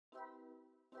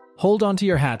Hold on to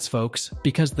your hats, folks,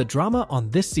 because the drama on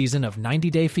this season of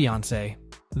 90 Day Fiance,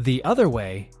 The Other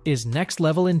Way, is next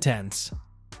level intense.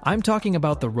 I'm talking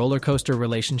about the roller coaster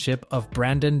relationship of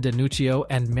Brandan and Nuccio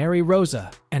and Mary Rosa,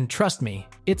 and trust me,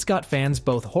 it's got fans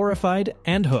both horrified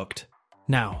and hooked.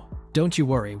 Now, don't you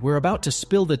worry, we're about to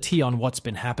spill the tea on what's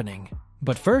been happening.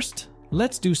 But first,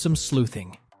 let's do some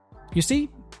sleuthing. You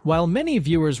see, while many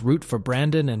viewers root for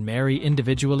Brandan and Mary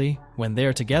individually when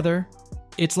they're together,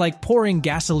 it's like pouring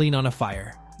gasoline on a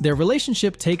fire. Their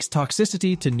relationship takes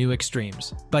toxicity to new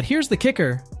extremes. But here's the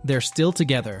kicker, they're still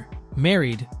together,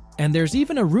 married, and there's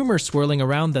even a rumor swirling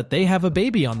around that they have a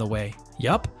baby on the way.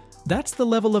 Yup, that's the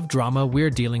level of drama we're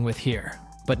dealing with here.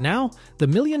 But now, the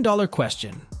million-dollar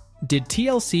question. Did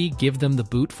TLC give them the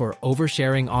boot for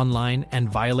oversharing online and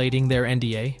violating their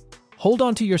NDA? Hold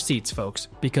on to your seats, folks,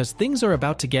 because things are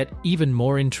about to get even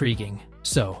more intriguing.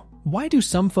 So, why do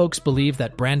some folks believe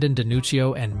that Brandan and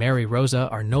Nuccio and Mary Rosa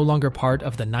are no longer part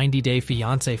of the 90 Day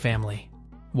Fiance family?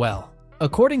 Well,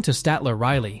 according to Statler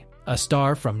Riley, a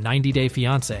star from 90 Day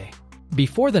Fiance,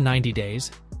 before the 90 days,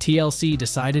 TLC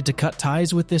decided to cut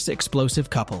ties with this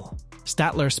explosive couple.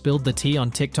 Statler spilled the tea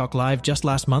on TikTok Live just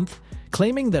last month,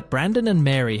 claiming that Brandan and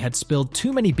Mary had spilled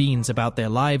too many beans about their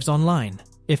lives online,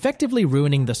 effectively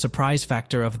ruining the surprise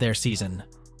factor of their season.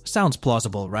 Sounds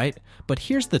plausible, right? But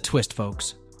here's the twist,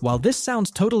 folks. While this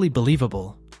sounds totally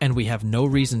believable, and we have no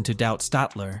reason to doubt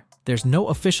Statler, there's no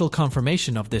official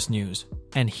confirmation of this news.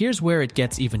 And here's where it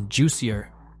gets even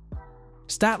juicier.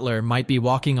 Statler might be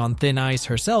walking on thin ice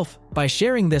herself by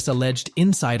sharing this alleged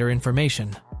insider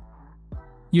information.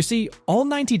 You see, all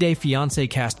 90 Day Fiancé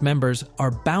cast members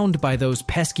are bound by those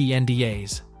pesky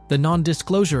NDAs, the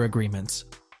non-disclosure agreements.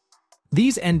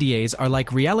 These NDAs are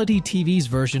like reality TV's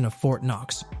version of Fort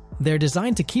Knox. They're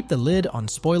designed to keep the lid on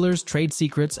spoilers, trade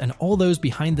secrets, and all those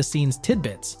behind-the-scenes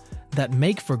tidbits that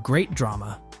make for great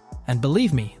drama. And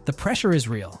believe me, the pressure is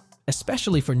real,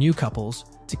 especially for new couples,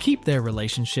 to keep their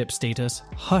relationship status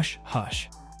hush-hush.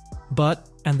 But,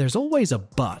 and there's always a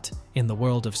but in the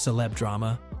world of celeb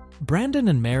drama, Brandan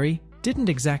and Mary didn't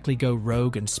exactly go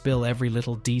rogue and spill every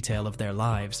little detail of their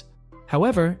lives.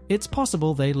 However, it's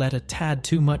possible they let a tad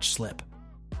too much slip.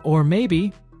 Or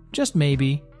maybe, just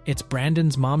maybe, it's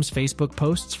Brandan's mom's Facebook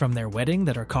posts from their wedding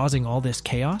that are causing all this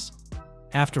chaos.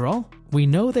 After all, we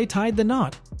know they tied the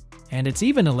knot. And it's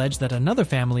even alleged that another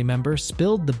family member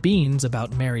spilled the beans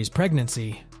about Mary's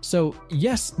pregnancy. So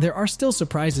yes, there are still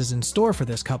surprises in store for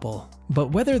this couple.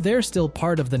 But whether they're still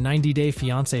part of the 90 Day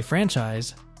Fiancé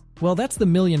franchise, well, that's the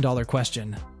million-dollar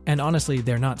question. And honestly,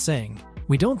 they're not saying.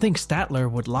 We don't think Statler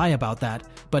would lie about that,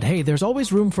 but hey, there's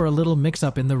always room for a little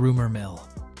mix-up in the rumor mill.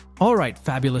 Alright,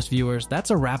 fabulous viewers,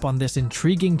 that's a wrap on this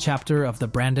intriguing chapter of the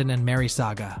Brandan and Mary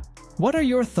saga. What are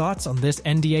your thoughts on this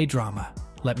NDA drama?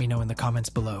 Let me know in the comments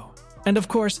below. And of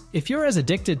course, if you're as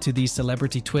addicted to these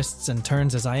celebrity twists and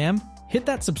turns as I am, hit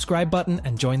that subscribe button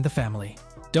and join the family.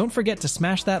 Don't forget to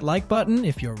smash that like button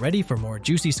if you're ready for more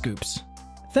juicy scoops.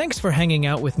 Thanks for hanging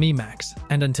out with me, Max,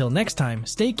 and until next time,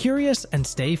 stay curious and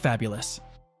stay fabulous.